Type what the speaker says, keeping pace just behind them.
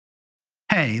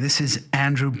Hey, this is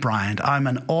Andrew Bryant. I'm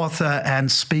an author and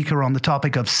speaker on the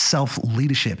topic of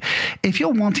self-leadership. If you're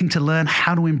wanting to learn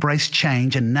how to embrace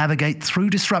change and navigate through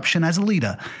disruption as a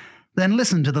leader, then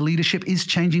listen to the Leadership is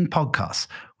Changing podcast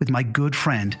with my good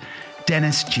friend,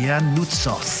 Dennis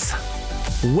Giannoutsos.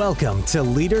 Welcome to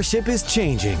Leadership is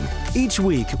Changing. Each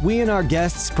week, we and our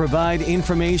guests provide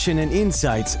information and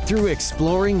insights through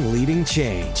exploring leading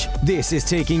change. This is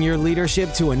taking your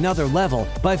leadership to another level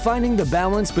by finding the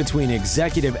balance between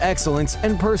executive excellence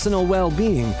and personal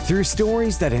well-being through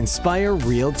stories that inspire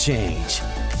real change.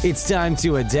 It's time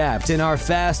to adapt in our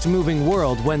fast-moving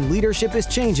world when leadership is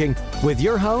changing with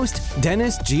your host,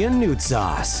 Dennis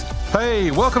Giannoutsos. Hey,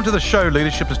 welcome to the show,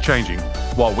 Leadership is Changing.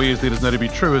 What we as leaders know to be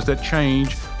true is that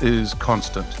change is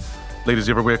constant. Leaders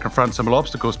everywhere confront similar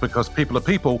obstacles because people are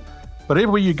people, but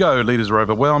everywhere you go, leaders are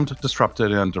overwhelmed,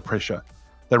 disrupted, and under pressure.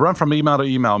 They run from email to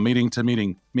email, meeting to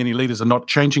meeting. Many leaders are not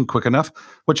changing quick enough,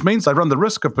 which means they run the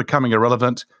risk of becoming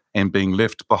irrelevant and being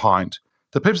left behind.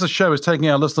 The purpose of the show is taking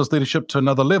our listeners' leadership to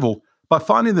another level by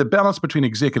finding the balance between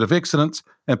executive excellence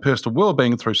and personal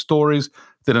well-being through stories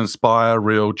that inspire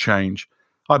real change.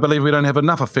 I believe we don't have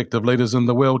enough effective leaders in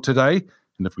the world today,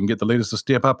 and if we can get the leaders to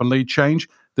step up and lead change,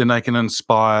 then they can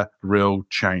inspire real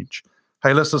change.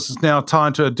 Hey listeners, it's now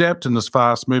time to adapt in this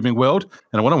fast-moving world,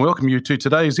 and I want to welcome you to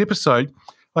today's episode.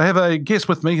 I have a guest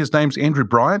with me. His name's Andrew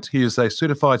Bryant. He is a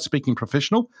certified speaking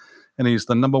professional, and he's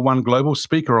the #1 global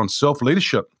speaker on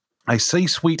self-leadership, a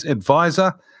C-suite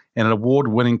advisor, and an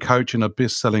award-winning coach and a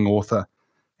best-selling author.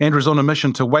 Andrew's on a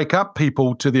mission to wake up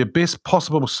people to their best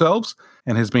possible selves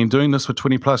and has been doing this for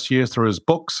 20 plus years through his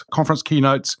books, conference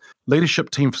keynotes, leadership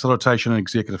team facilitation, and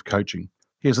executive coaching.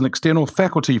 He is an external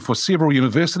faculty for several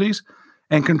universities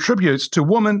and contributes to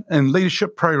women in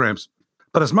leadership programs,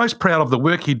 but is most proud of the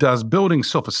work he does building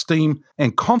self-esteem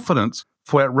and confidence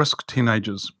for at-risk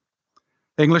teenagers.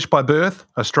 English by birth,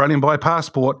 Australian by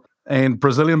passport, and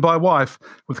Brazilian by wife,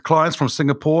 with clients from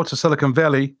Singapore to Silicon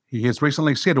Valley, he has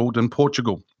recently settled in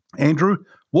Portugal. Andrew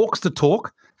walks the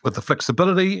talk with the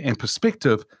flexibility and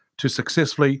perspective to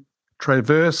successfully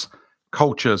traverse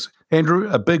cultures. Andrew,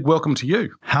 a big welcome to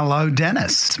you. Hello,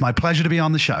 Dennis. It's my pleasure to be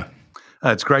on the show.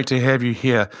 It's great to have you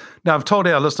here. Now, I've told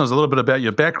our listeners a little bit about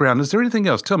your background. Is there anything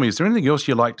else? Tell me, is there anything else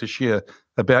you'd like to share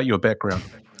about your background?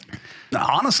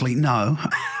 Honestly, no.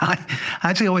 I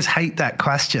actually always hate that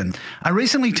question. I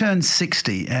recently turned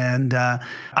 60, and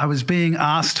I was being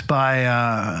asked by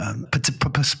a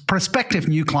prospective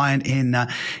new client in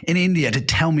India to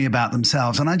tell me about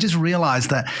themselves. And I just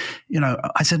realized that,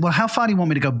 I said, well, how far do you want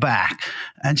me to go back?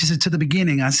 And she said, to the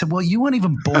beginning. I said, well, you weren't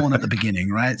even born at the beginning,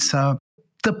 right? So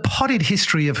the potted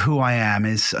history of who I am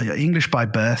is English by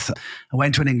birth. I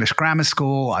went to an English grammar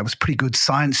school. I was a pretty good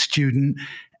science student.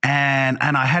 And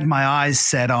I had my eyes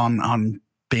set on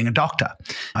being a doctor.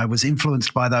 I was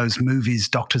influenced by those movies,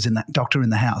 Doctor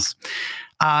in the House.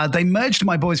 They merged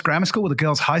my boys' grammar school with a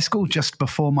girls' high school just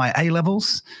before my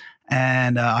A-levels,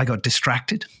 and I got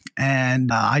distracted.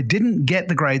 And I didn't get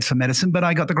the grades for medicine, but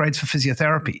I got the grades for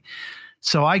physiotherapy.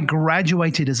 So I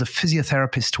graduated as a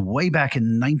physiotherapist way back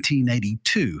in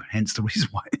 1982, hence the reason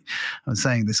why I was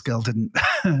saying this girl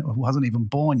wasn't even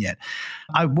born yet.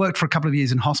 I worked for a couple of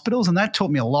years in hospitals, and that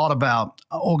taught me a lot about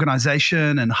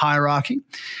organization and hierarchy.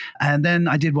 And then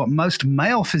I did what most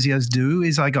male physios do,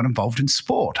 is I got involved in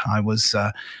sport. I was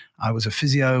a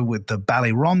physio with the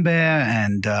Ballyrombe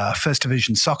and First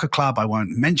Division Soccer Club. I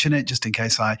won't mention it just in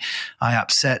case I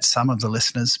upset some of the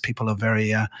listeners. People are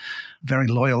very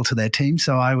loyal to their team.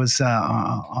 So I was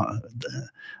a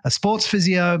sports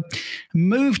physio,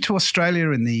 moved to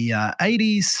Australia in the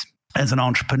 80s. As an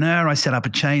entrepreneur, I set up a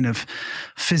chain of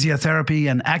physiotherapy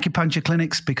and acupuncture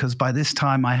clinics because by this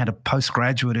time I had a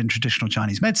postgraduate in traditional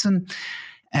Chinese medicine.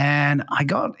 And I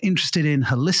got interested in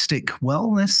holistic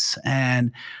wellness,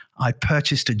 and I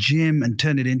purchased a gym and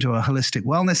turned it into a holistic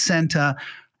wellness center.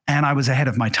 And I was ahead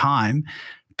of my time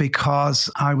because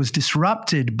I was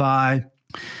disrupted by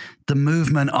the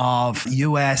movement of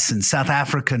US and South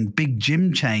African big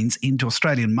gym chains into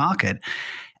Australian market.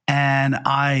 And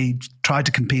I tried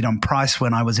to compete on price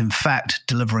when I was in fact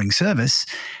delivering service,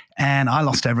 and I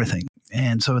lost everything.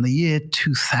 And so in the year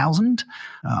 2000,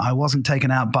 I wasn't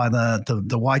taken out by the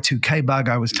Y2K bug.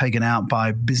 I was taken out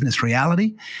by business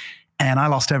reality. And I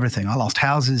lost everything. I lost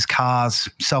houses, cars,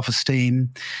 self-esteem,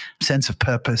 sense of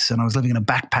purpose. And I was living in a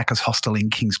backpackers hostel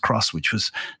in King's Cross, which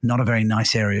was not a very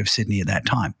nice area of Sydney at that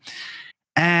time.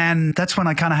 And that's when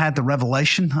I kind of had the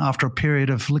revelation, after a period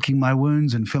of licking my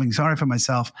wounds and feeling sorry for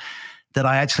myself, that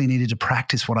I actually needed to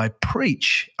practice what I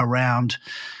preach around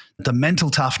the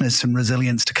mental toughness and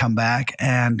resilience to come back.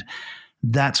 And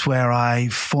that's where I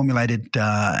formulated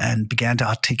and began to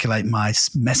articulate my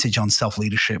message on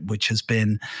self-leadership, which has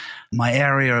been my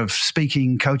area of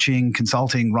speaking, coaching,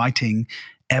 consulting, writing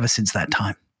ever since that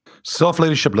time.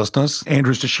 Self-leadership listeners,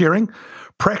 Andrew's just sharing,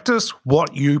 practice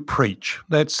what you preach.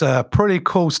 That's a pretty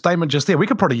cool statement just there. We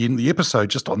could probably end the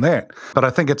episode just on that, but I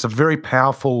think it's a very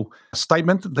powerful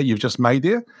statement that you've just made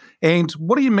there. And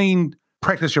what do you mean,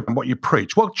 practice what you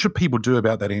preach? What should people do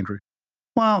about that, Andrew?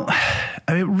 Well,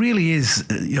 it really is,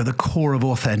 the core of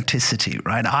authenticity,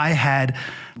 right? I had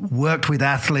worked with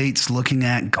athletes looking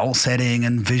at goal setting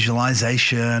and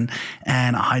visualization,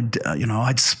 and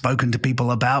I'd spoken to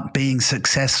people about being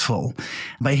successful.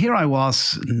 But here I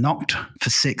was, knocked for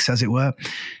six, as it were,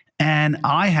 and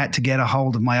I had to get a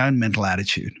hold of my own mental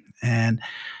attitude. And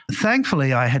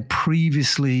thankfully, I had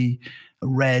previously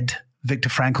read Viktor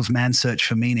Frankl's Man's Search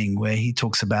for Meaning, where he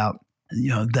talks about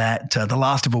that the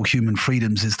last of all human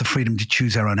freedoms is the freedom to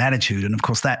choose our own attitude. And of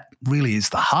course, that really is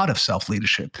the heart of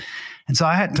self-leadership. And so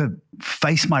I had to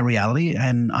face my reality.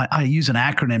 And I use an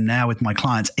acronym now with my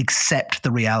clients: accept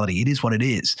the reality. It is what it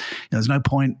is. There's no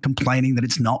point complaining that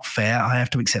it's not fair. I have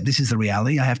to accept this is the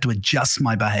reality. I have to adjust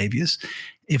my behaviors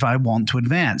if I want to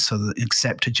advance. So that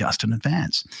accept, adjust, and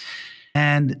advance.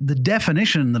 And the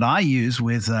definition that I use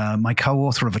with my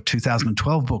co-author of a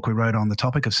 2012 book we wrote on the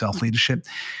topic of self-leadership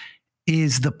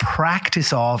is the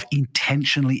practice of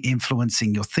intentionally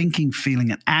influencing your thinking,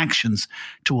 feeling, and actions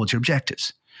towards your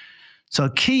objectives. So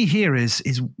key here is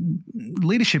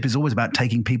leadership is always about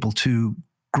taking people to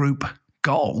group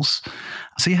goals.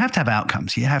 So you have to have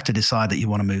outcomes. You have to decide that you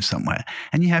want to move somewhere.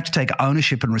 And you have to take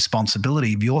ownership and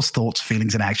responsibility of your thoughts,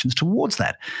 feelings, and actions towards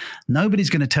that. Nobody's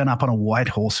going to turn up on a white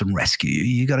horse and rescue you.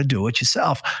 You got to do it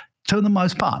yourself, to the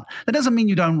most part. That doesn't mean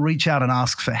you don't reach out and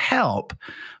ask for help,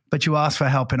 but you ask for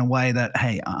help in a way that,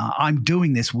 hey, I'm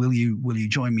doing this. Will you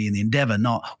join me in the endeavor?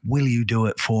 Not will you do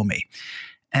it for me?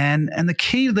 And the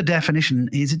key to the definition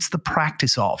is it's the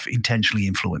practice of intentionally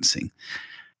influencing.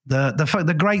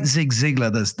 The great Zig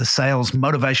Ziglar, the sales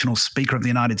motivational speaker of the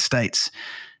United States,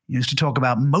 used to talk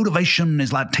about motivation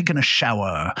is like taking a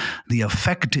shower. The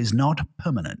effect is not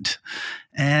permanent.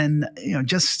 And,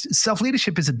 just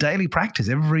self-leadership is a daily practice.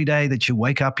 Every day that you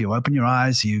wake up, you open your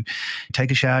eyes, you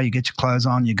take a shower, you get your clothes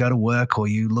on, you go to work, or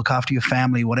you look after your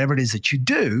family, whatever it is that you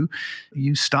do,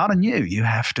 you start anew. You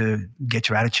have to get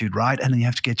your attitude right, and then you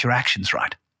have to get your actions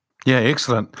right. Yeah,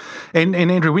 excellent. And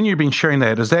Andrew, when you've been sharing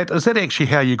that, is that actually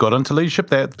how you got into leadership,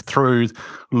 that through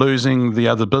losing the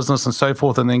other business and so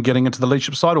forth and then getting into the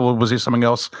leadership side, or was there something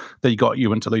else that got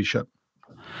you into leadership?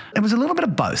 It was a little bit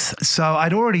of both. So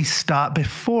I'd already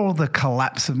before the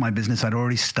collapse of my business, I'd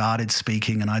already started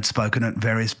speaking, and I'd spoken at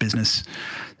various business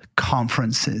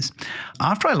conferences.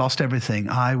 After I lost everything,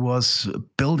 I was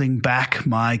building back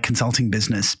my consulting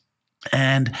business.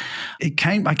 And I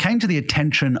came to the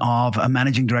attention of a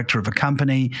managing director of a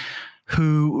company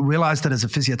who realized that as a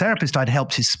physiotherapist, I'd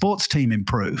helped his sports team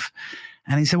improve.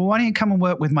 And he said, well, why don't you come and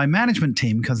work with my management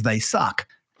team because they suck?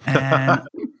 And,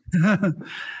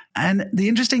 and the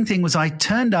interesting thing was I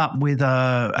turned up with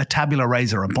a tabula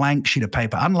rasa, a blank sheet of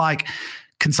paper, unlike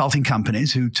consulting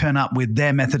companies who turn up with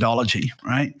their methodology,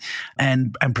 right?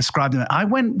 And prescribe them. I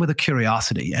went with a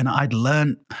curiosity, and I'd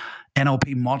learned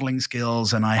NLP modeling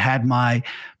skills, and I had my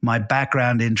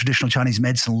background in traditional Chinese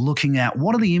medicine looking at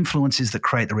what are the influences that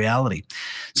create the reality.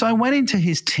 So I went into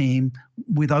his team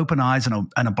with open eyes and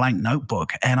a blank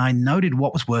notebook, and I noted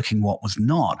what was working, what was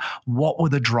not, what were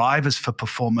the drivers for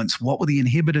performance, what were the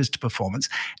inhibitors to performance,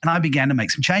 and I began to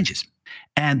make some changes,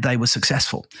 and they were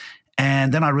successful.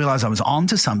 And then I realized I was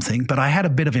onto something, but I had a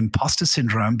bit of imposter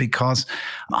syndrome because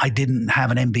I didn't have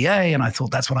an MBA, and I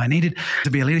thought that's what I needed to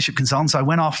be a leadership consultant. So I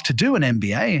went off to do an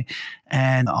MBA,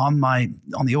 and on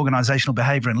the organizational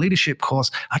behavior and leadership course,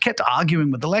 I kept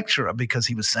arguing with the lecturer because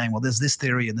he was saying, well, there's this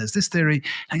theory and there's this theory.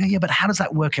 And I go, yeah, but how does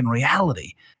that work in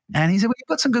reality? And he said, well, you've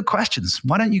got some good questions.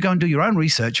 Why don't you go and do your own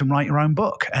research and write your own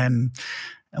book? And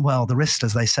well, the rest,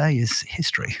 as they say, is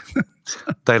history.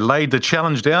 They laid the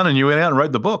challenge down and you went out and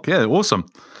wrote the book. Yeah, awesome.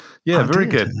 Yeah, very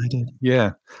good. I did.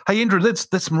 Yeah. Hey, Andrew, that's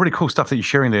some really cool stuff that you're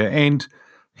sharing there. And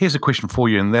here's a question for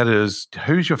you, and that is,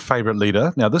 who's your favorite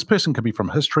leader? Now, this person could be from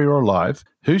history or alive.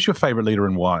 Who's your favorite leader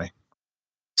and why?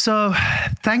 So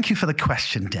thank you for the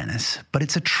question, Dennis, but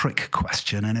it's a trick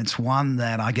question, and it's one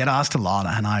that I get asked a lot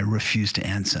and I refuse to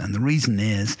answer. And the reason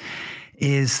is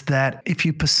that if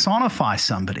you personify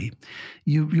somebody,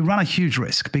 you run a huge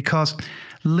risk, because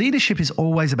leadership is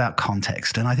always about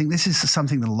context. And I think this is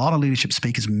something that a lot of leadership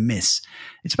speakers miss.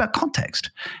 It's about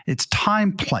context. It's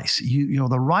time, place. You're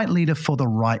the right leader for the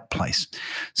right place.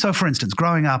 So, for instance,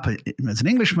 growing up as an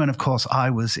Englishman, of course, I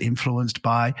was influenced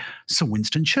by Sir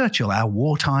Winston Churchill, our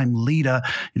wartime leader.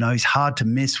 He's hard to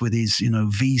miss with his,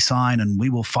 V sign and we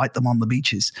will fight them on the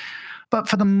beaches. But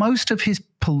for the most of his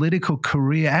political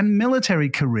career and military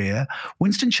career,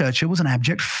 Winston Churchill was an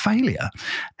abject failure.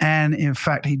 And in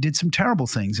fact, he did some terrible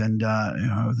things. And,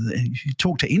 you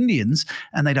talk to Indians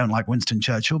and they don't like Winston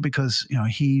Churchill because,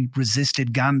 he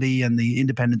resisted Gandhi and the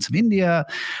independence of India.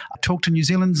 I talked to New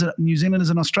Zealanders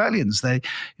and Australians.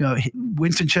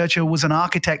 Winston Churchill was an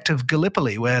architect of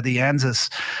Gallipoli where the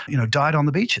Anzus, died on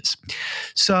the beaches.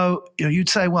 So, you'd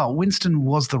say, well, Winston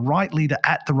was the right leader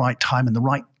at the right time and the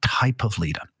right type of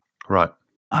leader. Right.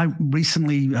 I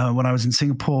recently, when I was in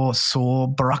Singapore, saw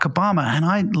Barack Obama, and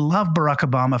I love Barack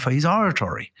Obama for his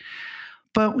oratory.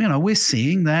 But, we're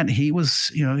seeing that he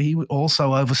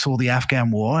also oversaw the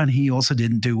Afghan war, and he also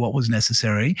didn't do what was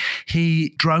necessary.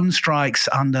 Drone strikes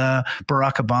under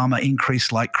Barack Obama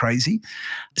increased like crazy.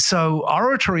 So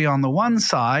oratory on the one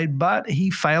side, but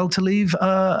he failed to leave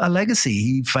a legacy.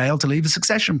 He failed to leave a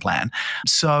succession plan.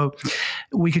 So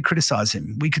we could criticize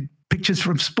him. We could pictures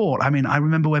from sport. I mean, I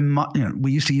remember when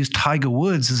we used to use Tiger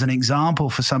Woods as an example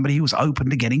for somebody who was open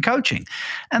to getting coaching.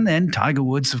 And then Tiger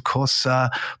Woods, of course,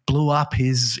 blew up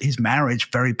his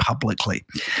marriage very publicly.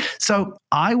 So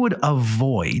I would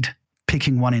avoid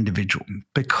picking one individual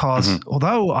because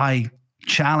although I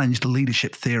challenged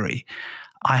leadership theory,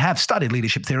 I have studied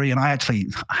leadership theory and I actually,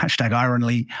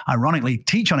 ironically,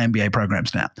 teach on MBA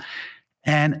programs now.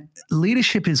 And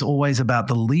leadership is always about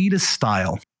the leader's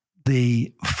style,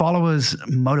 the follower's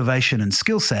motivation and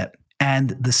skill set,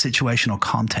 and the situational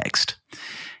context.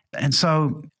 And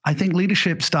so I think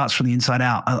leadership starts from the inside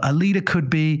out. A leader could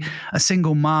be a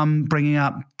single mom bringing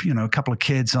up, a couple of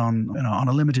kids on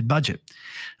a limited budget.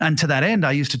 And to that end,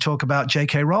 I used to talk about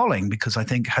J.K. Rowling because I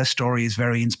think her story is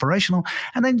very inspirational.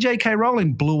 And then J.K.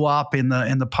 Rowling blew up in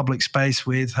the public space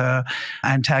with her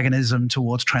antagonism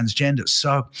towards transgenders.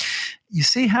 So you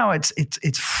see how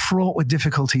it's fraught with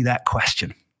difficulty, that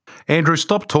question. Andrew,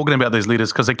 stop talking about these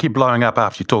leaders because they keep blowing up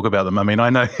after you talk about them. I mean,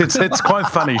 I know it's quite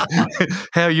funny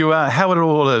how it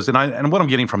all is. And what I'm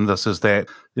getting from this is that,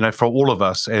 for all of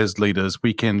us as leaders,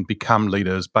 we can become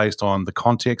leaders based on the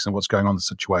context and what's going on in the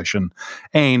situation.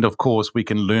 And of course, we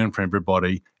can learn from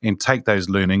everybody and take those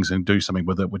learnings and do something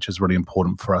with it, which is really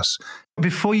important for us.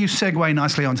 Before you segue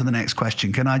nicely onto the next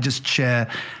question, can I just share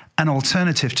an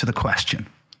alternative to the question?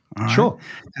 Right? Sure.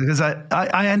 Because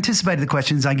I anticipated the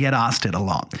questions, I get asked it a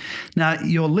lot. Now,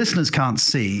 your listeners can't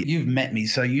see. You've met me,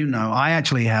 so I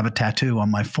actually have a tattoo on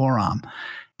my forearm.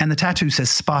 And the tattoo says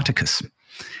Spartacus.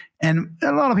 And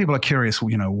a lot of people are curious,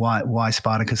 why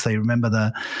Spartacus? They remember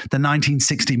the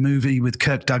 1960 movie with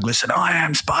Kirk Douglas and I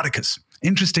am Spartacus.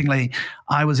 Interestingly,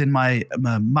 I was in my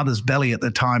mother's belly at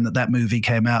the time that movie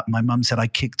came out. My mum said I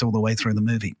kicked all the way through the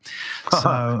movie.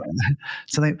 But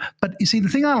you see, the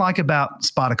thing I like about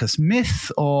Spartacus,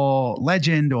 myth or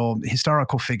legend or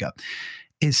historical figure,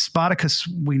 is Spartacus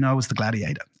we know as the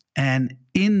gladiator. And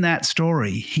in that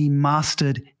story, he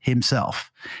mastered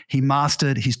himself. He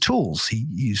mastered his tools. He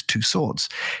used 2 swords.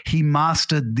 He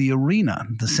mastered the arena,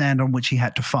 the sand on which he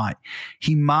had to fight.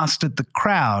 He mastered the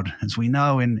crowd. As we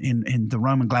know in the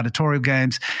Roman gladiatorial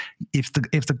games, if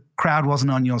the crowd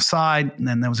wasn't on your side,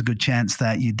 then there was a good chance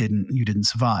that you didn't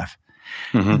survive.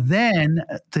 Mm-hmm. Then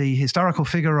the historical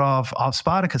figure of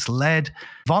Spartacus led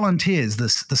volunteers, the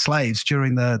slaves,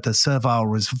 during the servile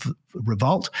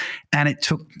revolt, and it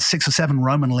took 6 or 7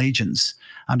 Roman legions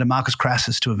under Marcus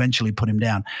Crassus to eventually put him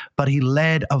down. But he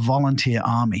led a volunteer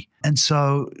army. And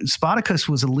so Spartacus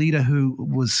was a leader who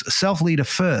was a self-leader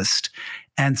first,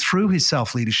 and through his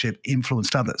self-leadership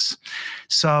influenced others.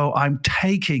 So I'm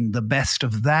taking the best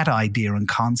of that idea and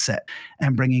concept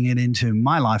and bringing it into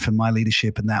my life and my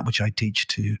leadership and that which I teach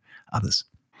to others.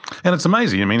 And it's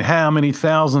amazing. I mean, how many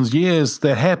thousands years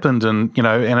that happened, and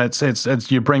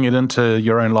it's you bring it into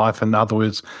your own life and other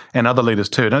leaders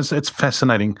too. And it's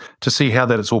fascinating to see how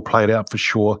that it's all played out for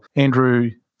sure. Andrew,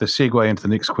 the segue into the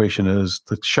next question is,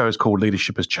 the show is called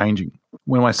Leadership is Changing.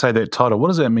 When I say that title, what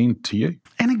does that mean to you?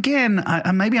 And again,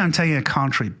 maybe I'm taking a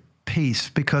contrary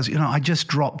piece because, I just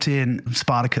dropped in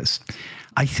Spartacus.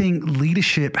 I think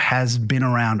leadership has been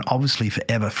around obviously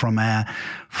forever from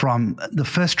the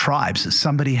first tribes.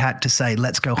 Somebody had to say,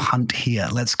 let's go hunt here.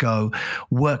 Let's go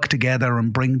work together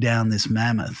and bring down this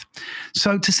mammoth.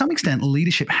 So to some extent,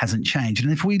 leadership hasn't changed.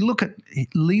 And if we look at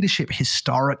leadership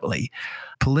historically,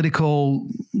 political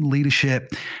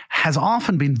leadership has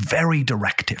often been very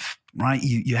directive. right?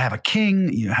 You have a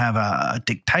king, you have a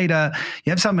dictator, you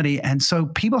have somebody. And so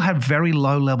people have very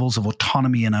low levels of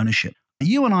autonomy and ownership.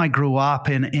 You and I grew up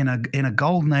in a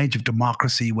golden age of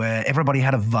democracy where everybody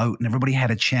had a vote and everybody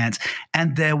had a chance.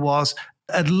 And there was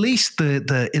at least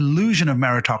the illusion of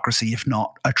meritocracy, if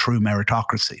not a true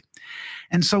meritocracy.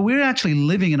 And so we're actually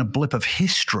living in a blip of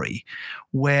history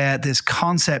where this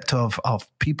concept of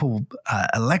people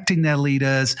electing their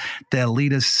leaders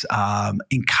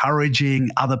encouraging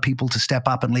other people to step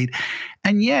up and lead.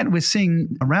 And yet we're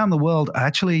seeing around the world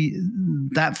actually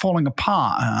that falling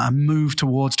apart, a move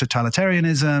towards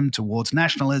totalitarianism, towards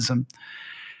nationalism.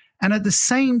 And at the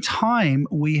same time,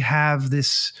 we have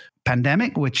this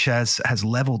pandemic, which has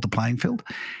leveled the playing field,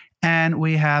 and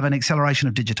we have an acceleration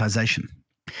of digitization.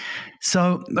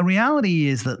 So the reality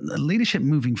is that leadership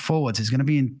moving forwards is going to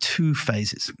be in two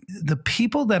phases. The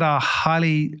people that are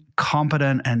highly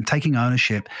competent and taking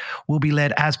ownership will be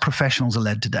led as professionals are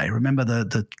led today. Remember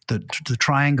the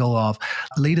triangle of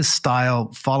leader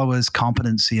style, followers,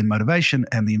 competency, and motivation,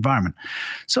 and the environment.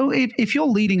 So if you're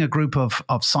leading a group of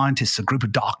scientists, a group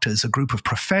of doctors, a group of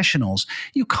professionals,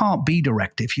 you can't be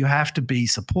directive. You have to be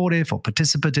supportive or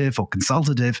participative or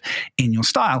consultative in your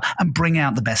style and bring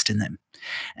out the best in them.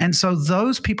 And so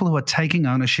those people who are taking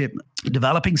ownership,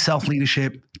 developing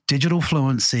self-leadership, digital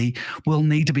fluency will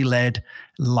need to be led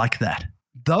like that.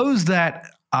 Those that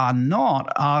are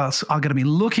not are going to be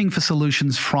looking for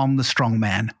solutions from the strong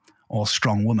man or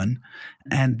strong woman.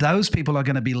 And those people are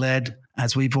going to be led,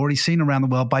 as we've already seen around the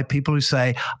world, by people who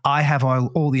say, I have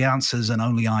all the answers and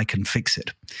only I can fix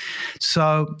it.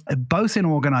 So both in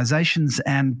organizations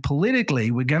and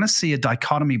politically, we're going to see a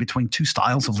dichotomy between two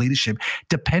styles of leadership,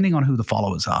 depending on who the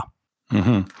followers are.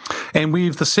 Mm-hmm. And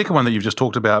we've the second one that you've just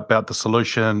talked about the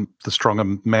solution, the stronger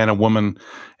man or woman,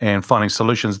 and finding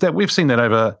solutions, that we've seen that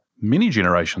over many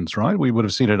generations, right? We would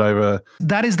have seen it over.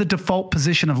 That is the default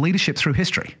position of leadership through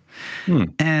history.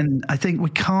 And I think we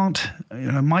can't,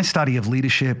 my study of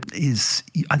leadership is,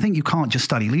 I think you can't just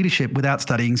study leadership without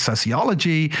studying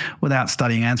sociology, without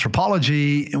studying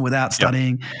anthropology, without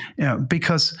studying,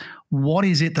 because what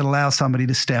is it that allows somebody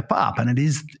to step up? And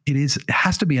it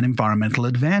has to be an environmental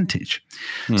advantage.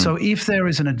 So if there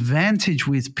is an advantage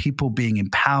with people being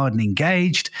empowered and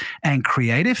engaged and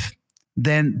creative,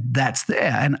 then that's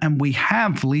there. And we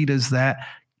have leaders that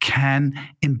can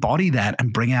embody that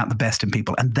and bring out the best in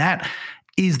people. And that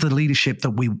is the leadership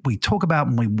that we talk about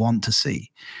and we want to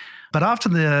see. But after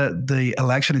the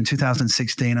election in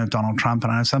 2016 of Donald Trump,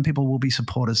 and I know some people will be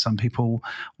supporters, some people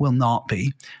will not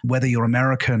be, whether you're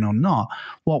American or not,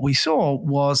 what we saw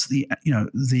was the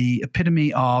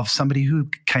epitome of somebody who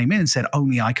came in and said,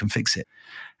 only I can fix it.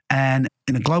 And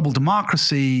in a global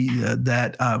democracy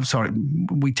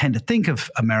we tend to think of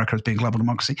America as being a global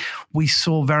democracy, we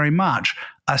saw very much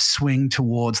a swing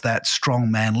towards that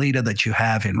strong man leader that you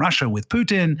have in Russia with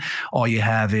Putin, or you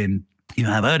have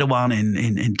Erdogan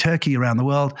in Turkey, around the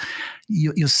world.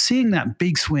 You're seeing that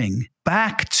big swing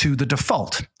back to the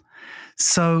default.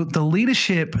 So the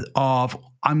leadership of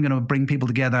I'm going to bring people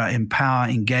together, empower,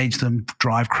 engage them,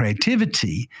 drive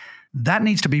creativity, that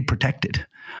needs to be protected.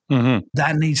 Mm-hmm.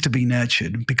 That needs to be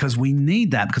nurtured, because we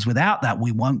need that, because without that,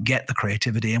 we won't get the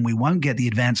creativity and we won't get the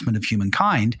advancement of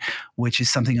humankind, which is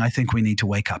something I think we need to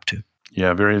wake up to.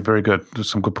 Yeah, very, very good.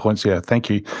 Some good points. Yeah, thank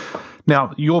you.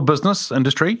 Now, your business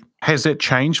industry, has that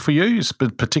changed for you,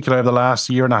 particularly over the last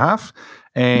year and a half?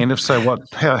 And if so,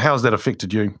 how has that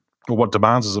affected you, or what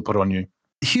demands has it put on you?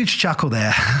 Huge chuckle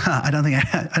there. I don't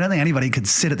think anybody could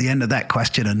sit at the end of that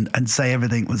question and say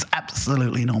everything was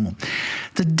absolutely normal.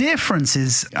 The difference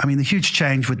is, the huge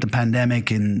change with the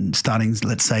pandemic in starting,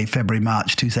 let's say, February,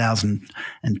 March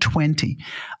 2020,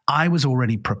 I was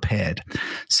already prepared.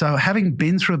 So having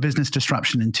been through a business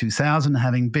disruption in 2000,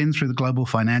 having been through the global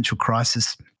financial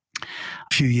crisis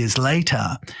a few years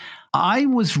later, I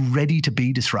was ready to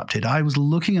be disrupted. I was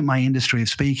looking at my industry of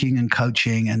speaking and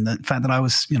coaching, and the fact that I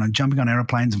was, jumping on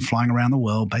airplanes and flying around the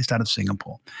world based out of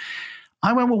Singapore.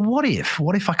 I went, well, what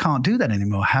if I can't do that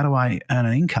anymore? How do I earn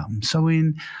an income? So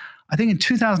I think in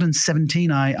 2017,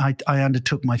 I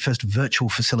undertook my first virtual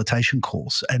facilitation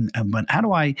course and went, how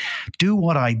do I do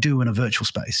what I do in a virtual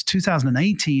space?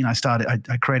 2018, I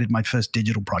created my first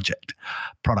digital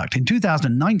product. In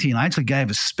 2019, I actually gave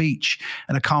a speech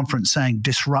at a conference saying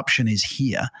disruption is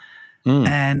here.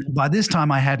 And by this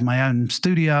time, I had my own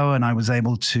studio, and I was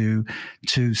able to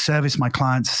service my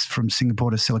clients from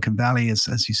Singapore to Silicon Valley,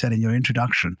 as you said in your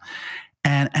introduction.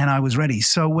 And I was ready.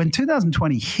 So when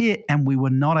 2020 hit and we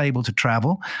were not able to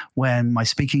travel, when my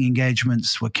speaking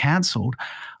engagements were canceled,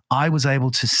 I was able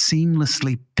to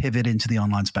seamlessly pivot into the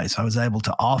online space. I was able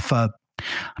to offer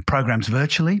programs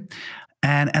virtually.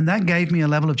 And that gave me a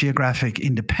level of geographic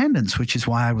independence, which is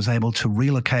why I was able to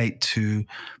relocate to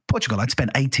Portugal. I'd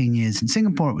spent 18 years in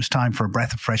Singapore. It was time for a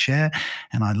breath of fresh air.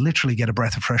 And I literally get a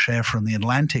breath of fresh air from the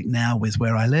Atlantic now with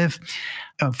where I live.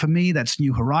 For me, that's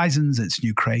new horizons. It's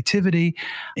new creativity.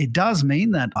 It does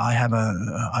mean that I have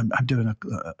I'm doing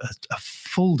a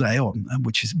full day,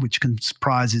 which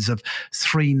comprises of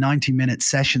 3 90-minute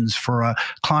sessions for a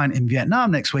client in Vietnam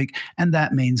next week. And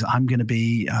that means I'm going to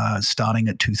be starting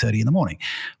at 2:30 in the morning.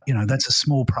 That's a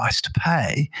small price to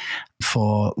pay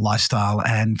for lifestyle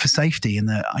and for safety.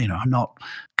 And I'm not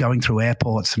going through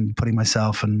airports and putting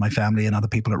myself and my family and other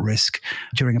people at risk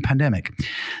during a pandemic.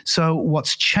 So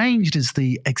what's changed is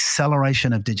the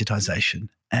acceleration of digitization.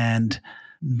 And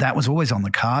that was always on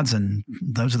the cards. And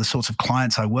those are the sorts of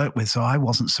clients I work with. So I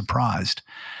wasn't surprised.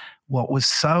 What was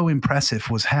so impressive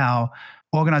was how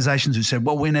organizations who said,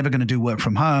 well, we're never going to do work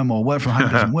from home or work from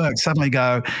home doesn't work, suddenly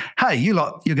go, hey, you're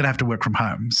going to have to work from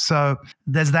home. So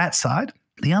there's that side.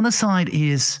 The other side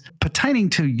is pertaining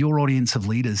to your audience of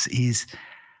leaders is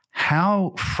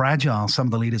how fragile some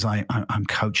of the leaders I'm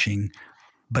coaching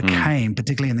became,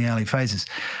 particularly in the early phases,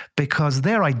 because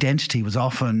their identity was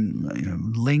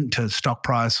often linked to stock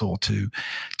price or to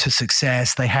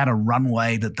success. They had a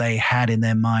runway that they had in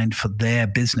their mind for their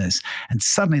business, and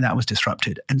suddenly that was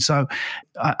disrupted. And so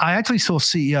I actually saw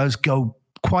CEOs go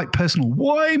quite personal.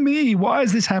 Why me? Why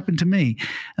has this happened to me?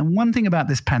 And one thing about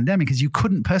this pandemic is you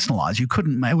couldn't personalize. You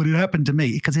couldn't make what happened to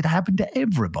me because it happened to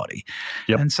everybody.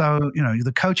 Yep. And so,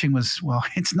 the coaching was, well,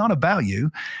 it's not about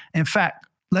you. In fact,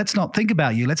 let's not think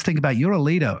about you. Let's think about you're a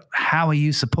leader. How are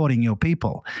you supporting your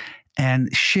people?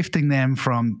 And shifting them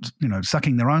from,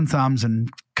 sucking their own thumbs and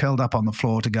curled up on the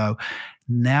floor to go,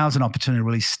 now's an opportunity to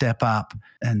really step up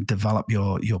and develop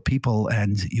your people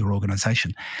and your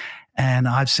organization. And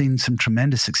I've seen some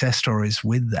tremendous success stories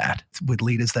with that, with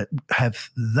leaders that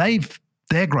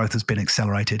their growth has been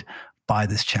accelerated by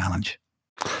this challenge.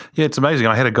 Yeah, it's amazing.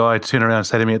 I had a guy turn around and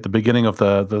say to me at the beginning of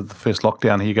the first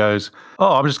lockdown, he goes,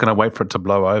 oh, I'm just going to wait for it to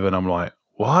blow over. And I'm like,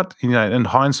 what? In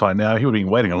hindsight now, he would have been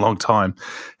waiting a long time.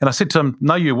 And I said to him,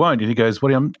 no, you won't. And he goes, what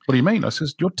do you mean? I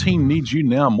says, your team needs you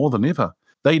now more than ever.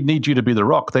 They need you to be the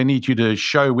rock. They need you to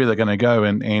show where they're going to go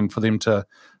and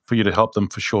for you to help them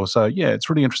for sure. So yeah, it's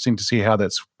really interesting to see how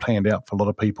that's planned out for a lot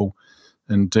of people.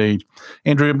 Indeed.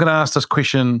 Andrew, I'm going to ask this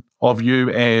question of you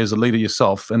as a leader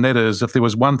yourself, and that is, if there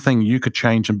was one thing you could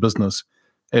change in business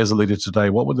as a leader today,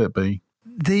 what would that be?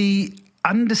 The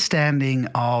understanding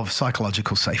of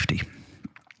psychological safety.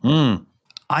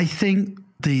 I think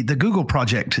the Google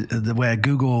project, where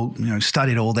Google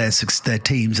studied all their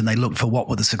teams and they looked for what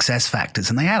were the success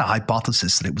factors, and they had a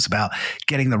hypothesis that it was about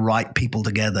getting the right people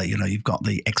together. You've got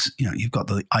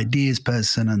the ideas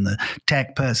person and the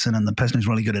tech person and the person who's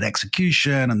really good at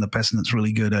execution and the person that's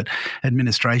really good at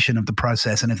administration of the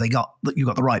process. And if you got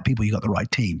the right people, you got the right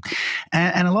team.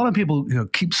 And a lot of people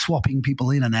keep swapping people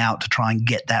in and out to try and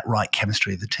get that right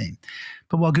chemistry of the team.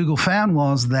 But what Google found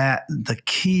was that the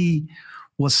key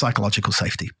was psychological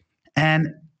safety.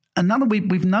 And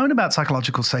we've known about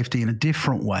psychological safety in a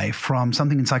different way from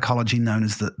something in psychology known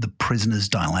as the prisoner's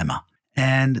dilemma.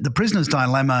 And the prisoner's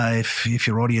dilemma, if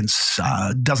your audience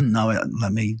doesn't know it,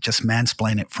 let me just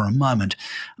mansplain it for a moment.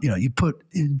 You put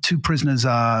two prisoners,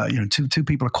 two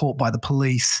people are caught by the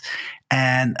police,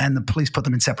 and the police put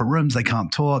them in separate rooms. They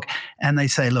can't talk, and they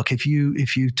say, look, if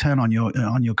you turn on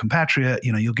your compatriot,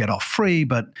 you'll get off free,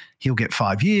 but he'll get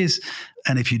 5 years.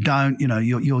 And if you don't,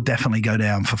 you'll definitely go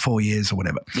down for 4 years or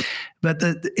whatever. But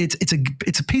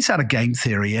it's a piece out of game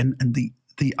theory, and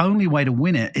the only way to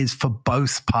win it is for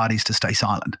both parties to stay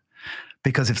silent.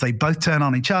 Because if they both turn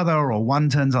on each other or one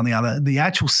turns on the other, the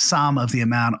actual sum of the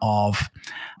amount of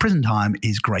prison time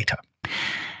is greater.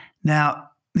 Now,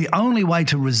 the only way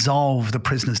to resolve the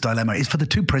prisoner's dilemma is for the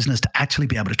two prisoners to actually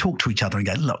be able to talk to each other and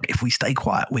go, look, if we stay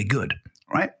quiet, we're good,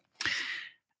 right?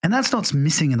 And that's what's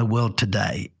missing in the world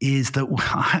today, is that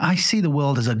I see the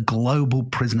world as a global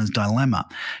prisoner's dilemma.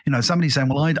 Somebody's saying,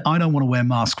 well, I don't want to wear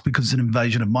masks because it's an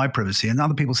invasion of my privacy. And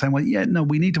other people saying, well, yeah, no,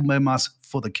 we need to wear masks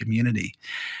for the community.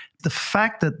 The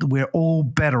fact that we're all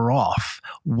better off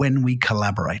when we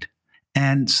collaborate.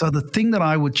 And so the thing that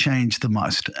I would change the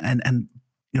most, and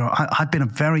I've been a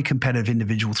very competitive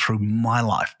individual through my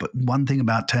life, but one thing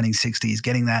about turning 60 is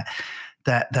getting that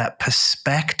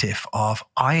perspective of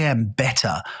I am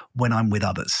better when I'm with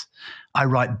others. I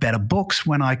write better books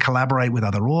when I collaborate with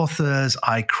other authors.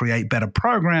 I create better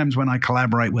programs when I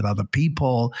collaborate with other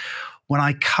people. When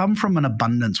I come from an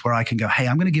abundance where I can go, hey,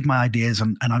 I'm going to give my ideas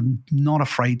and I'm not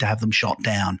afraid to have them shot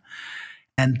down.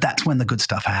 And that's when the good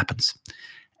stuff happens.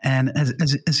 And as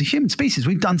a human species,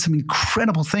 we've done some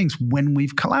incredible things when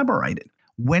we've collaborated.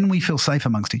 when we feel safe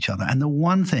amongst each other. And the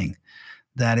one thing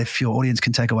that if your audience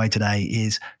can take away today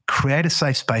is create a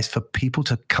safe space for people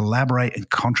to collaborate and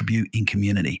contribute in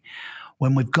community.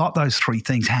 When we've got those three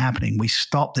things happening, we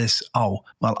stop this,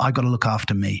 I got to look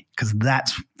after me, because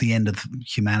that's the end of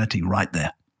humanity right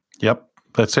there. Yep,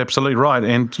 that's absolutely right.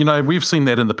 And, we've seen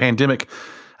that in the pandemic.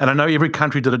 And I know every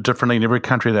country did it differently in every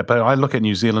country, but I look at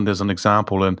New Zealand as an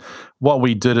example. And what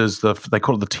we did is they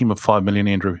call it the team of 5 million,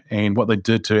 Andrew. And what they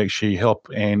did to actually help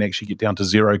and actually get down to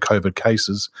zero COVID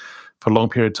cases for a long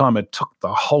period of time, it took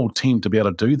the whole team to be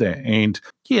able to do that. And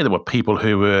yeah, there were people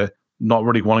who were not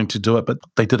really wanting to do it, but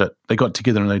they did it. They got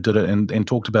together and they did it and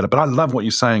talked about it. But I love what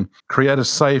you're saying. Create a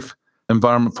safe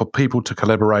environment for people to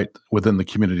collaborate within the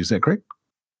community. Is that correct?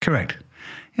 Correct.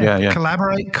 Yeah.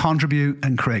 Collaborate, contribute,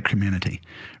 and create community.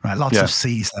 Right. Lots of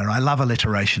C's there. I love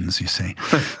alliterations, you see.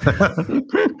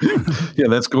 Yeah,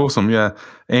 that's awesome. Yeah.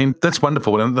 And that's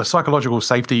wonderful. And the psychological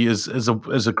safety is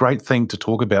a great thing to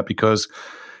talk about, because,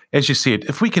 as you said,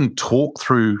 if we can talk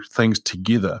through things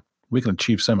together, we can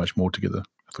achieve so much more together,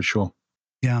 for sure.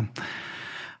 Yeah.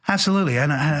 Absolutely.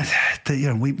 And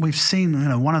we've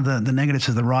seen, one of the negatives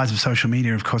of the rise of social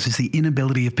media, of course, is the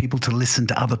inability of people to listen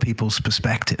to other people's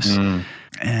perspectives.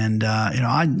 And,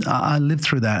 I lived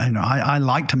through that. I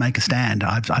like to make a stand.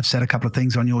 I've said a couple of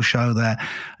things on your show that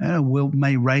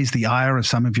may raise the ire of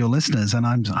some of your listeners. And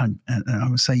I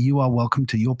would say you are welcome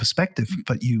to your perspective,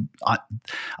 but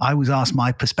I was asked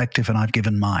my perspective and I've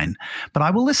given mine, but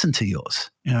I will listen to yours,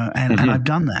 and I've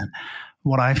done that.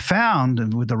 What I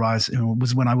found with the rise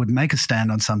was when I would make a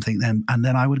stand on something, and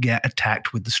then I would get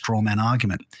attacked with the straw man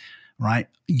argument, right?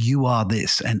 You are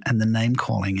this, and the name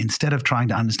calling, instead of trying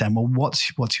to understand, well, what's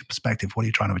your perspective? What are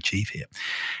you trying to achieve here?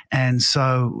 And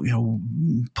so,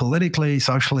 politically,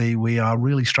 socially, we are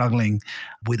really struggling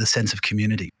with a sense of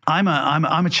community. I'm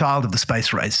a child of the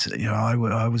space race. I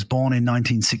was born in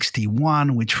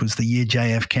 1961, which was the year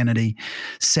JF Kennedy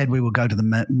said we would go to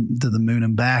the moon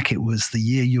and back. It was the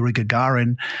year Yuri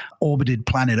Gagarin orbited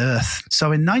planet Earth. So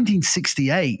in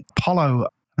 1968, Apollo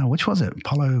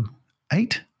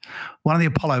 8? One of the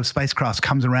Apollo spacecrafts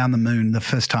comes around the moon the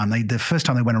first time. They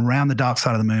went around the dark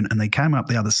side of the moon, and they came up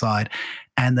the other side,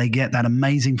 and they get that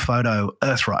amazing photo,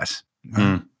 Earthrise.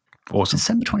 Awesome.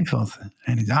 December 24th.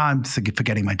 And I'm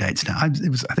forgetting my dates now. I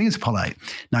think it's Apollo 8,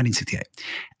 1968.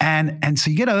 And so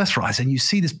you get Earthrise, and you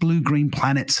see this blue-green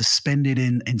planet suspended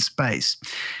in space.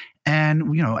 And,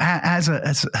 as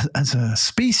a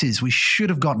species, we should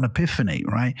have got an epiphany,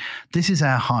 right? This is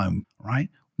our home, right?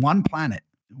 One planet,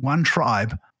 one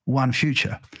tribe, one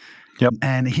future. Yep.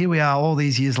 And here we are all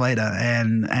these years later,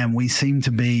 and we seem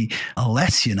to be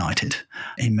less united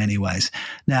in many ways.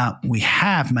 Now, we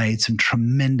have made some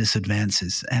tremendous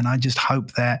advances, and I just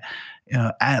hope that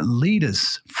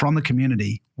leaders from the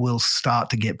community will start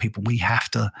to get people. We have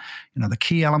to, the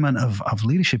key element of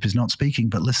leadership is not speaking,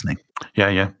 but listening.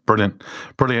 Yeah. Brilliant.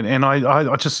 And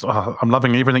I'm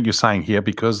loving everything you're saying here,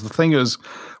 because the thing is,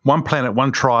 one planet,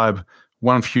 one tribe,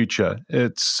 one future.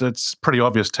 It's pretty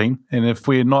obvious, team. And if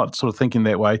we're not sort of thinking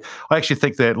that way, I actually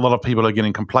think that a lot of people are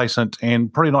getting complacent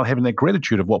and probably not having that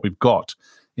gratitude of what we've got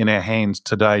in our hands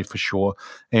today, for sure.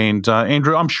 And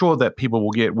Andrew, I'm sure that people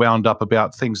will get wound up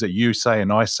about things that you say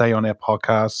and I say on our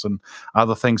podcasts and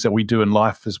other things that we do in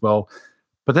life as well.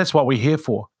 But that's what we're here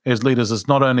for as leaders, is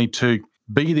not only to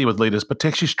be there with leaders, but to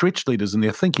actually stretch leaders in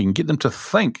their thinking, get them to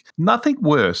think. Nothing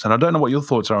worse, and I don't know what your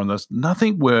thoughts are on this,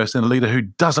 nothing worse than a leader who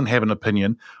doesn't have an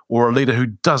opinion or a leader who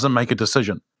doesn't make a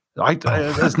decision.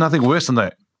 There's nothing worse than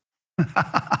that.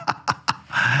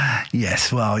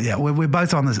 Yes, well, yeah, we're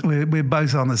both on this. We're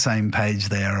both on the same page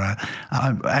there.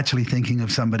 I'm actually thinking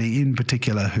of somebody in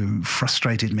particular who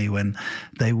frustrated me when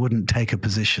they wouldn't take a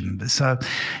position. So,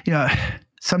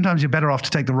 sometimes you're better off to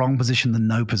take the wrong position than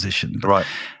no position. Right.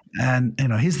 And,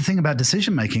 here's the thing about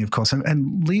decision making, of course,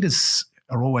 and leaders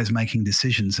are always making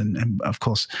decisions. And of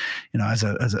course,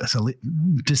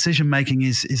 decision making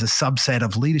is a subset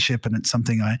of leadership, and it's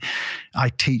something I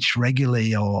teach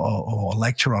regularly or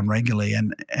lecture on regularly.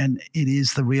 And it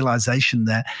is the realization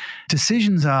that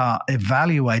decisions are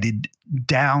evaluated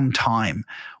down time.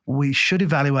 We should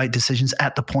evaluate decisions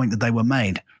at the point that they were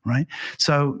made, right?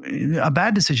 So a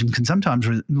bad decision can sometimes,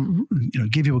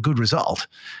 give you a good result.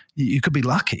 You could be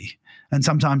lucky. And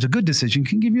sometimes a good decision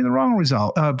can give you the wrong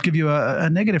result, give you a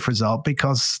negative result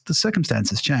because the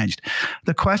circumstances changed.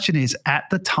 The question is, at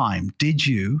the time, did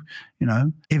you,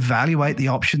 evaluate the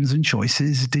options and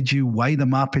choices? Did you weigh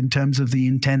them up in terms of the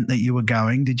intent that you were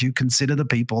going? Did you consider the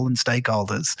people and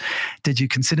stakeholders? Did you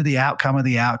consider the outcome of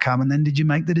the outcome? And then did you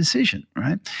make the decision,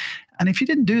 right? And if you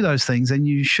didn't do those things, then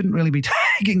you shouldn't really be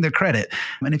taking the credit.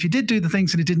 And if you did do the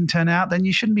things and it didn't turn out, then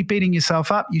you shouldn't be beating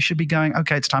yourself up. You should be going,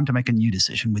 okay, it's time to make a new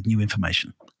decision with new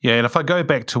information. Yeah, and if I go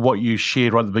back to what you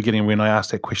shared right at the beginning when I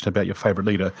asked that question about your favorite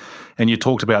leader, and you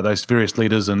talked about those various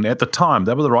leaders, and at the time,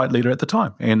 they were the right leader at the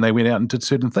time, and they went out and did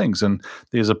certain things. And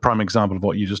there's a prime example of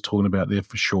what you're just talking about there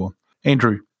for sure.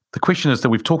 Andrew, the question is that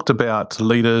we've talked about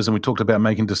leaders and we talked about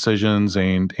making decisions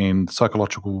and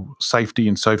psychological safety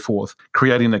and so forth,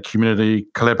 creating that community,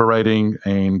 collaborating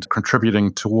and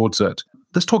contributing towards it.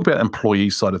 Let's talk about employee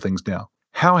side of things now.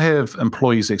 How have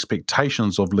employees'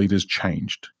 expectations of leaders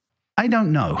changed? I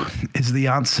don't know is the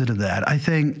answer to that. I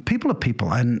think people are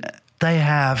people and they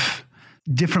have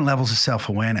different levels of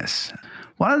self-awareness.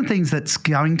 One of the things that's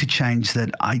going to change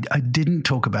that I didn't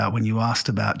talk about when you asked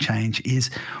about change is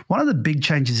one of the big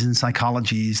changes in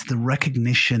psychology is the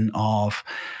recognition of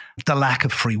the lack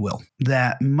of free will,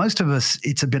 that most of us,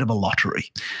 it's a bit of a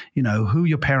lottery. You know, who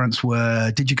your parents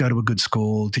were, did you go to a good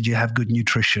school, did you have good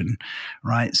nutrition,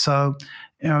 right? So,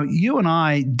 you know, you and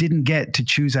I didn't get to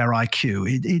choose our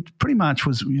IQ. It pretty much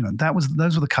was, you know,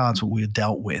 those were the cards that we were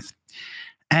dealt with.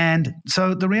 And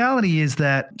so the reality is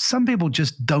that some people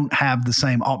just don't have the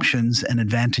same options and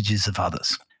advantages of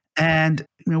others. And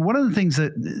you know, one of the things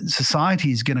that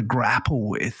society is going to grapple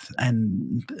with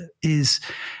and is,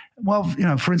 well, you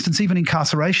know, for instance, even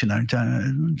incarceration.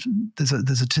 There's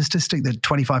a statistic that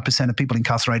 25% of people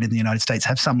incarcerated in the United States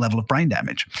have some level of brain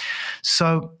damage.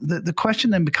 So the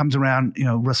question then becomes around, you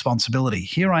know, responsibility.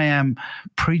 Here I am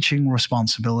preaching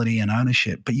responsibility and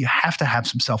ownership, but you have to have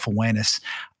some self-awareness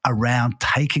around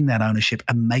taking that ownership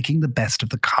and making the best of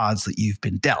the cards that you've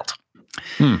been dealt.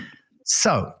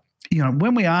 So, you know,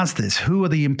 when we ask this, who are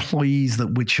the employees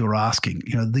that which you're asking?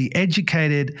 You know, the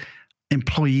educated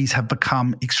employees have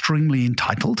become extremely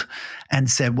entitled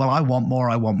and said, well, I want more,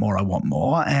 I want more, I want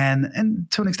more. And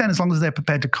to an extent, as long as they're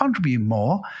prepared to contribute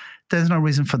more, there's no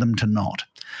reason for them to not.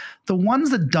 The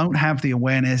ones that don't have the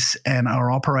awareness and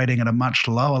are operating at a much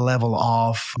lower level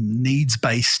of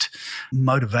needs-based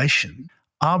motivation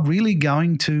are really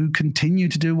going to continue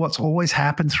to do what's always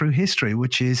happened through history,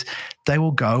 which is they will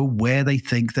go where they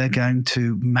think they're going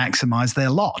to maximize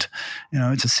their lot. You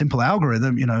know, it's a simple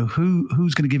algorithm, you know,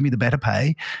 who's going to give me the better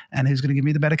pay and who's going to give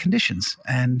me the better conditions.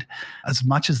 And as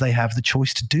much as they have the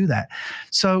choice to do that.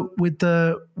 So with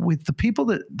the people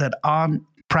that aren't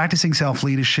practicing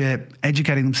self-leadership,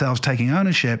 educating themselves, taking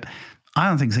ownership, I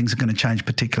don't think things are going to change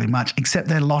particularly much, except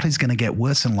their lot is going to get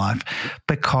worse in life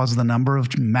because the number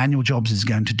of manual jobs is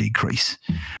going to decrease.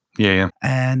 Yeah.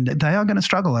 And they are going to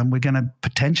struggle, and we're going to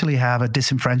potentially have a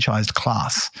disenfranchised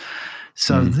class.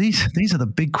 So these are the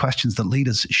big questions that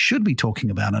leaders should be talking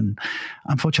about. And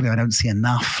unfortunately, I don't see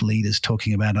enough leaders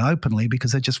talking about it openly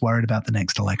because they're just worried about the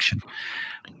next election.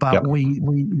 But we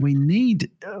need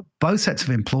both sets of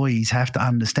employees have to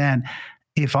understand,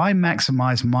 if I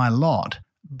maximize my lot,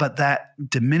 but that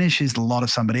diminishes the lot of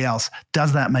somebody else,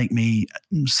 does that make me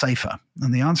safer?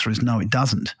 And the answer is no, it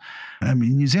doesn't. I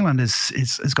mean, New Zealand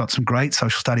has got some great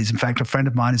social studies. In fact, a friend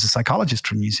of mine is a psychologist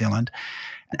from New Zealand.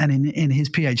 And in his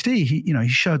PhD, he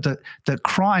showed that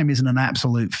crime isn't an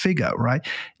absolute figure, right?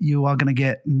 You are going to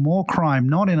get more crime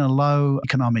not in a low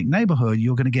economic neighborhood.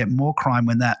 You're going to get more crime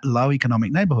when that low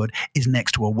economic neighborhood is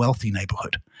next to a wealthy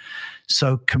neighborhood.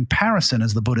 So comparison,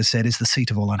 as the Buddha said, is the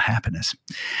seat of all unhappiness.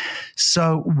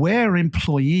 So where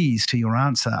employees, to your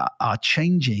answer, are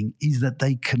changing is that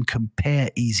they can compare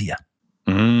easier.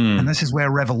 And this is where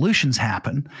revolutions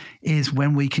happen, is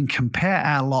when we can compare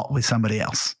our lot with somebody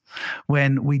else.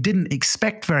 When we didn't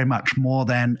expect very much more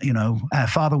than, you know, our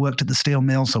father worked at the steel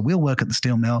mill, so we'll work at the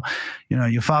steel mill. You know,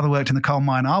 your father worked in the coal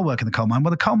mine, I'll work in the coal mine.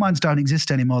 Well, the coal mines don't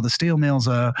exist anymore. The steel mills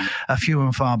are few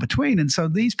and far between. And so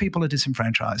these people are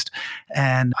disenfranchised.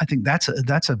 And I think that's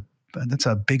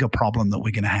a bigger problem that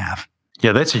we're going to have.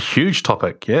 Yeah, that's a huge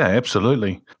topic. Yeah,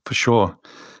 absolutely, for sure.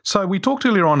 So we talked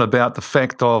earlier on about the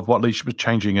fact of what leadership is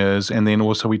changing is, and then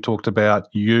also we talked about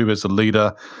you as a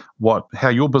leader, how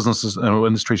your businesses and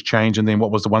industries change, and then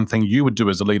what was the one thing you would do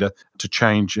as a leader to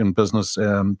change in business,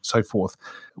 so forth.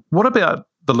 What about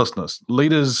the listeners,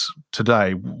 leaders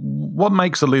today? What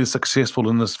makes a leader successful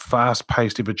in this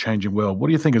fast-paced, ever-changing world? What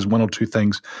do you think is one or two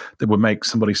things that would make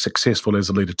somebody successful as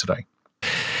a leader today?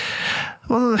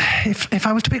 Well, if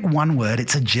I was to pick one word,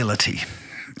 it's agility.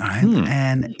 Right?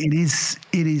 And it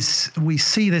is, we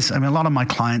see this, I mean, a lot of my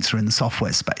clients are in the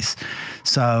software space.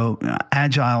 So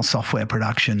agile software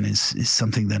production is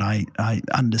something that I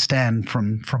understand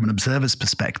from an observer's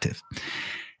perspective.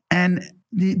 And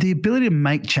the ability to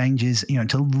make changes, you know,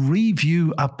 to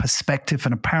review a perspective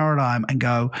and a paradigm and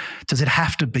go, does it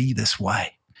have to be this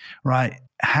way? Right?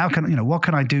 what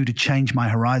can I do to change my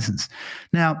horizons?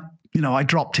 Now, I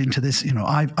dropped into this,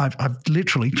 I've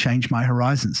literally changed my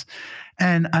horizons.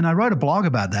 And I wrote a blog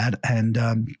about that, and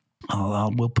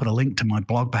we'll put a link to my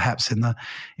blog perhaps in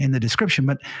the description.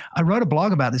 But I wrote a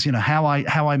blog about this, how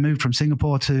I moved from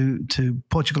Singapore to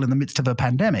Portugal in the midst of a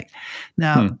pandemic.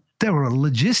 Now, there were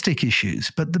logistic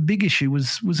issues, but the big issue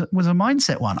was a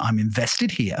mindset one. I'm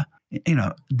invested here.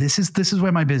 This is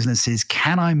where my business is.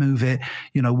 Can I move it?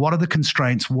 What are the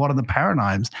constraints? What are the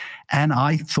paradigms? And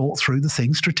I thought through the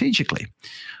thing strategically.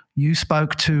 You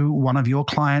spoke to one of your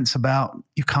clients about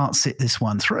you can't sit this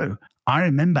one through. I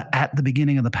remember at the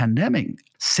beginning of the pandemic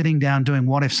sitting down doing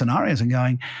what if scenarios and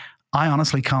going, I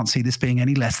honestly can't see this being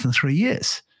any less than 3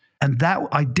 years. And that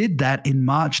I did that in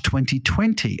March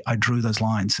 2020. I drew those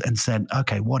lines and said,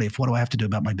 okay, what if? What do I have to do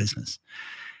about my business?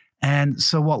 And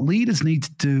so what leaders need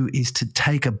to do is to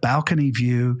take a balcony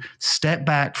view, step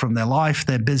back from their life,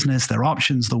 their business, their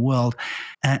options, the world,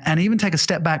 and even take a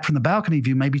step back from the balcony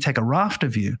view, maybe take a rafter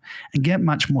view and get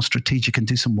much more strategic and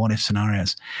do some what if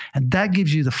scenarios. And that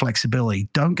gives you the flexibility.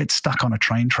 Don't get stuck on a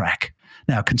train track.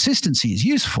 Now, consistency is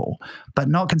useful, but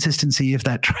not consistency if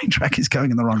that train track is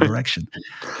going in the wrong direction.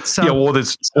 So, or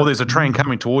there's a train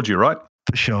coming towards you, right?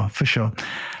 For sure.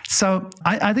 So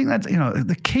I think that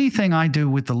the key thing I do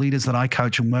with the leaders that I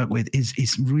coach and work with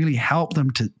is really help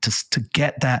them to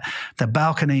get the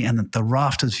balcony and the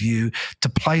rafters view, to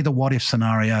play the what if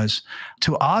scenarios,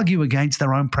 to argue against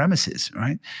their own premises,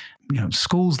 right?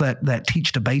 Schools that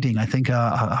teach debating, I think,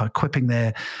 are equipping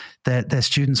their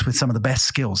students with some of the best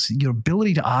skills. Your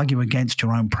ability to argue against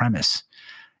your own premise.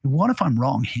 What if I'm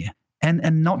wrong here?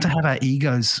 And not to have our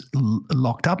egos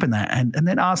locked up in that, and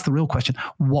then ask the real question,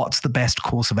 what's the best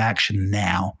course of action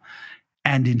now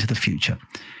and into the future?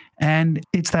 And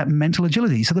it's that mental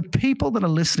agility. So the people that are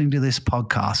listening to this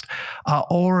podcast are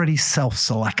already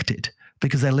self-selected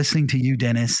because they're listening to you,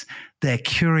 Dennis. They're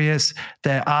curious.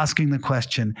 They're asking the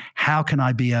question, how can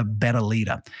I be a better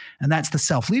leader? And that's the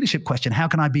self-leadership question. How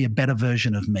can I be a better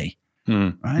version of me?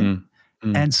 Right?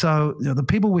 And so the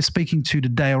people we're speaking to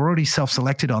today are already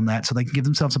self-selected on that, so they can give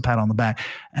themselves a pat on the back.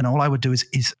 And all I would do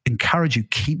is encourage you,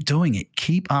 keep doing it.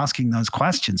 Keep asking those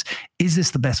questions. Is this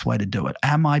the best way to do it?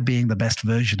 Am I being the best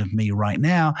version of me right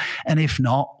now? And if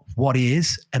not, what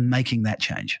is? And making that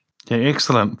change. Yeah,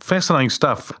 excellent. Fascinating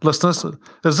stuff. Listeners,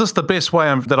 is this the best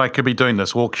way that I could be doing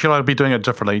this? Or should I be doing it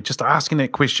differently? Just asking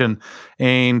that question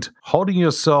and holding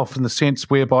yourself in the sense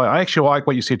whereby, I actually like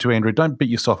what you said to Andrew, don't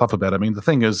beat yourself up about it. I mean, the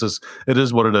thing is it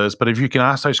is what it is. But if you can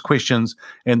ask those questions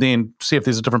and then see if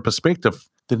there's a different perspective,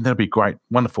 then that'd be great.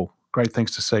 Wonderful. Great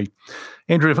things to see.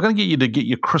 Andrew, if I'm going to get you to get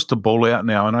your crystal ball out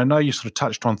now, and I know you sort of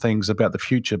touched on things about the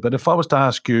future, but if I was to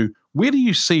ask you, where do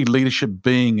you see leadership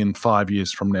being in 5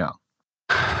 years from now?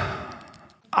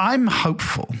 I'm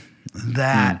hopeful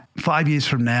that 5 years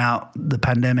from now, the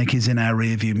pandemic is in our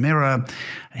rearview mirror.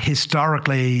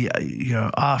 Historically,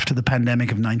 after the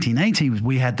pandemic of 1980,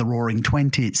 we had the Roaring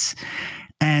 '20s.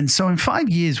 And so in 5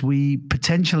 years, we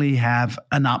potentially have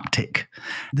an uptick.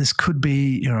 This could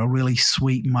be a really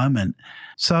sweet moment.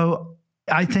 So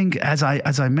I think, as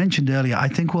I mentioned earlier, I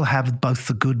think we'll have both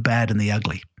the good, bad, and the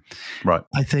ugly. Right.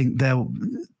 I think the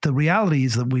reality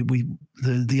is that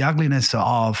the ugliness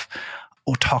of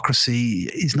autocracy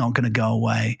is not going to go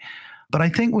away. But I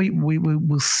think we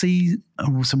will see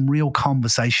some real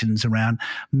conversations around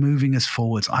moving us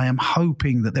forwards. I am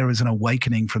hoping that there is an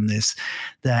awakening from this,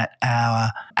 that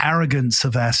our arrogance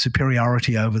of our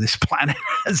superiority over this planet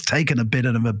has taken a bit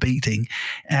of a beating.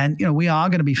 And, we are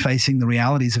going to be facing the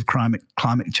realities of climate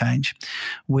change.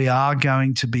 We are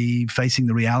going to be facing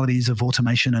the realities of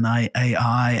automation and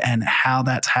AI and how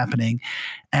that's happening,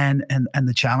 and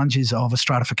the challenges of a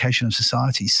stratification of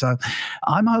society. So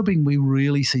I'm hoping we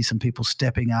really see some people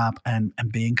stepping up and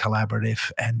being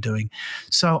collaborative and doing.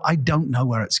 So I don't know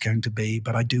where it's going to be,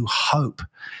 but I do hope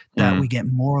that we get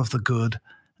more of the good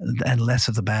and less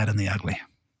of the bad and the ugly.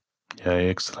 Yeah,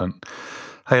 excellent.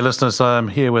 Hey, listeners, I'm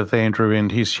here with Andrew, and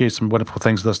he's shared some wonderful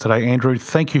things with us today. Andrew,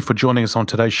 thank you for joining us on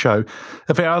today's show.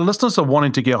 If our listeners are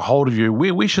wanting to get hold of you,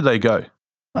 where should they go?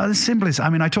 The simplest,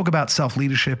 I talk about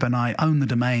self-leadership, and I own the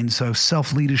domain, so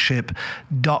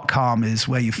selfleadership.com is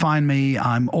where you find me.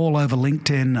 I'm all over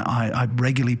LinkedIn. I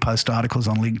regularly post articles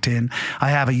on LinkedIn. I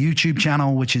have a YouTube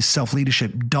channel, which is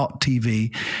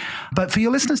selfleadership.tv. But for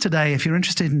your listeners today, if you're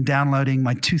interested in downloading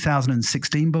my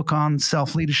 2016 book on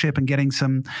self-leadership and getting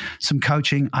some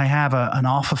coaching, I have an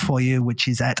offer for you, which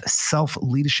is at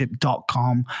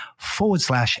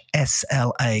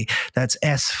selfleadership.com/SLA. That's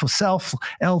S for self,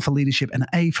 L for leadership, and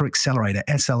A A for Accelerator,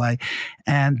 SLA.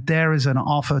 And there is an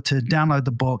offer to download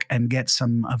the book and get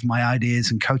some of my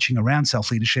ideas and coaching around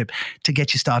self-leadership to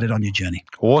get you started on your journey.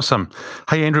 Awesome.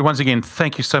 Hey, Andrew, once again,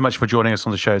 thank you so much for joining us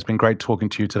on the show. It's been great talking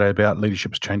to you today about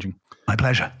Leadership is Changing. My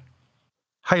pleasure.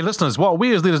 Hey, listeners, what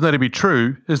we as leaders know to be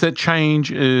true is that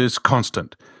change is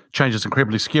constant. Change is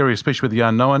incredibly scary, especially with the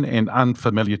unknown and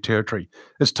unfamiliar territory.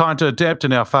 It's time to adapt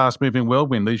in our fast-moving world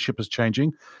when leadership is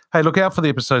changing. Hey, look out for the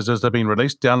episodes as they're being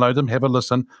released. Download them, have a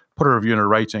listen, put a review and a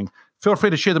rating. Feel free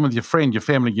to share them with your friend, your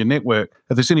family, your network.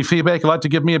 If there's any feedback you'd like to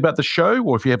give me about the show,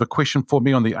 or if you have a question for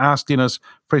me on the Ask Dennis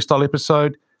Freestyle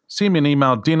episode, send me an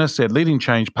email,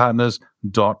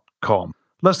 dennis@leadingchangepartners.com.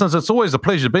 Listeners, it's always a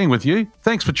pleasure being with you.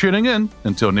 Thanks for tuning in.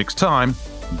 Until next time,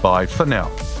 bye for now.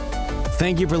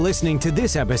 Thank you for listening to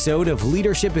this episode of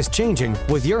Leadership is Changing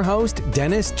with your host,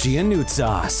 Dennis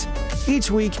Giannoutsas. Each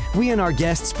week, we and our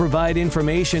guests provide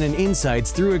information and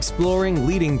insights through exploring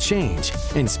leading change,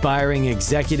 inspiring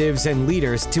executives and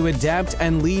leaders to adapt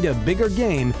and lead a bigger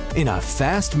game in a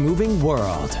fast-moving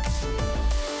world.